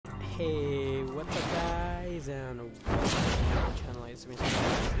Hey, what's up guys, and welcome to my channel. It's me. This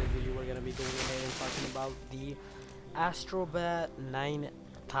video we're gonna be going ahead and talking about the ASTRO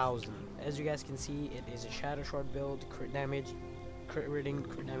 9000. As you guys can see, it is a shadow short build, crit damage, crit rating,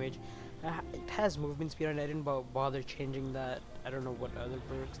 crit damage. It has movement speed, and I didn't bother changing that. I don't know what other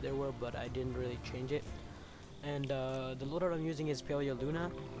perks there were, but I didn't really change it. And the loadout I'm using is Paleo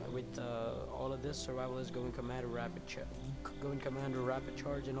Luna with all of this. Survival is going command, rapid charge,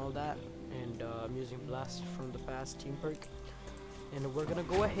 and all that. And I'm using Blast from the past team perk. And we're gonna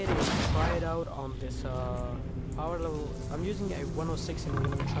go ahead and try it out on this power level. I'm using a 106, and we're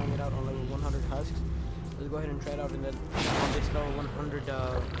gonna be trying it out on level 100 husks. Let's go ahead and try it out on this level 100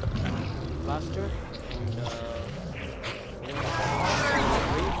 blaster. And we're gonna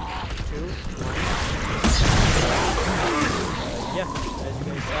try 3, 2, 1. Yeah, as you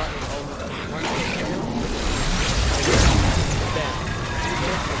guys saw, it's almost one hit. Bam.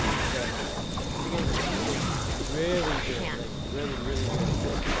 Really good, like really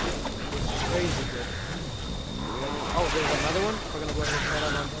good. It's crazy good. Oh, there's another one. We're gonna go ahead and try it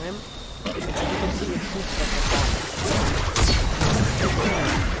on him. As you can see, it shoots like a bomb.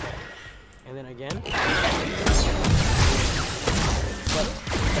 And then again. But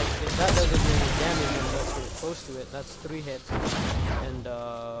if that doesn't do any damage unless you're close to it, that's 3 hits. And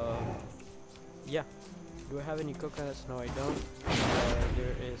yeah. Do I have any coconuts? No, I don't.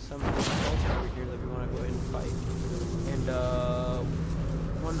 There is something else over here that we want to go ahead and fight. And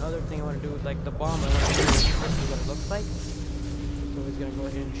one other thing I want to do is like the bomb. I want to see what it looks like. So he's gonna go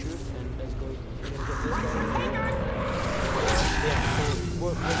ahead and shoot, and let's go. We're gonna get this guy. Yeah. So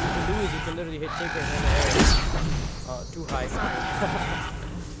what you can do is you can literally hit Tinker in the air. Too high.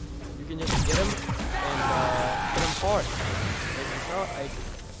 You can just get him and hit him hard. As you saw, I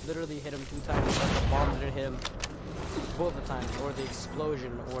literally hit him 2 times, but the bomb didn't hit him both the times, or the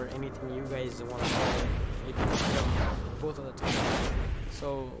explosion, or anything you guys want to call it. It can hit him both of the times.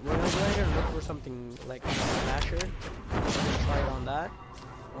 So we're gonna go ahead and look for something like a smasher. And try it on that,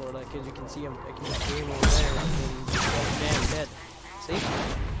 or like as you can see, I can just aim over there and then dead. See?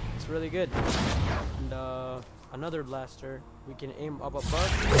 It's really good. And another blaster, we can aim up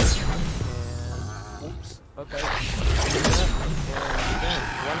above, and oops, okay, do that, and then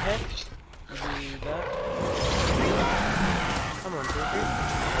 1 hit, do that, come on, Tinker,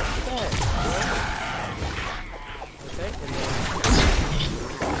 that's that, okay, and then,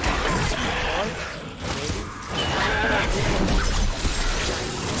 maybe,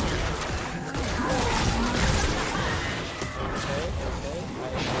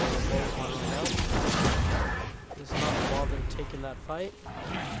 it's not involved in taking that fight.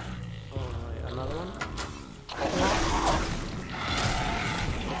 Oh my, another one.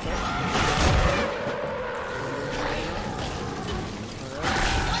 Okay. Alright.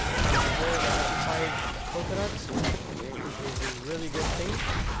 5 coconuts, which is a really good thing.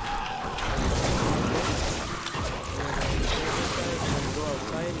 And go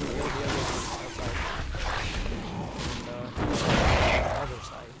outside and go the other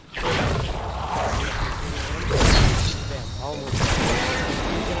side. Bam, almost.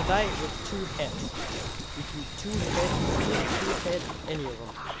 You're gonna die with 2 hits. You can 2 hit any of them.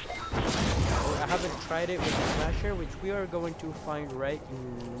 I haven't tried it with the smasher, which we are going to find right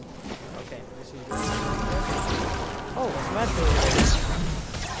in. Okay, this is good. Oh, a smasher.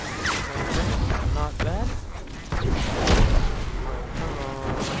 Not bad.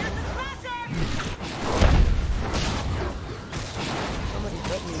 Somebody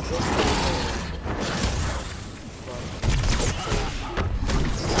let me go.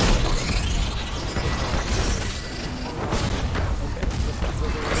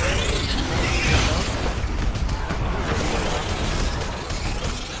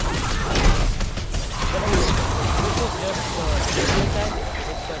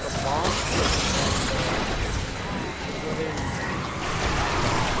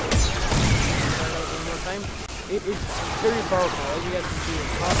 It is very powerful. As you guys can see,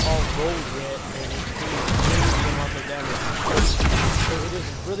 it's not all gold yet, and it's doing a lot of damage. So it is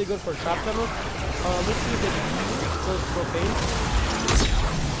really good for trap tunnel. Let's see if it kills propane.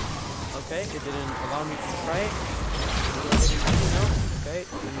 Okay, it didn't allow me to try it. Okay,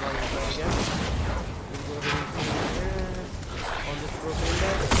 didn't allow me to try it again. Let's go ahead and see here on this propane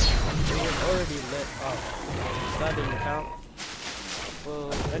bed. It was already lit up. That didn't count.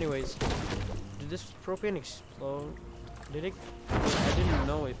 Well, anyways. Did this propane explode? Did it? I didn't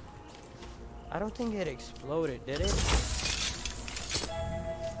know if. I don't think it exploded, did it?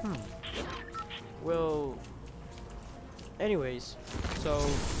 Well, anyways, so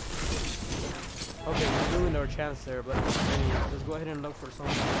Okay, we ruined our chance there, but anyways, let's go ahead and look for some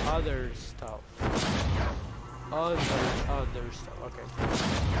other stuff. Other stuff. Okay.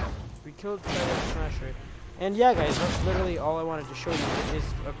 We killed Trident Smasher. And yeah, guys, that's literally all I wanted to show you. It is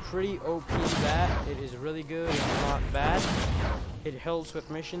a pretty OP bat. It is really good. It's not bad. It helps with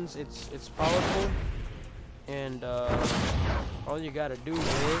missions. It's powerful. And all you gotta do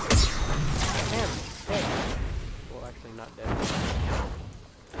is damn dead. Well, actually not dead.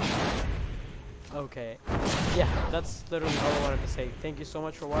 Okay. Yeah, that's literally all I wanted to say. Thank you so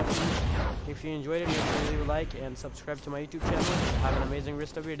much for watching. If you enjoyed it, make sure you leave a like and subscribe to my YouTube channel. Have an amazing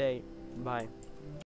rest of your day. Bye.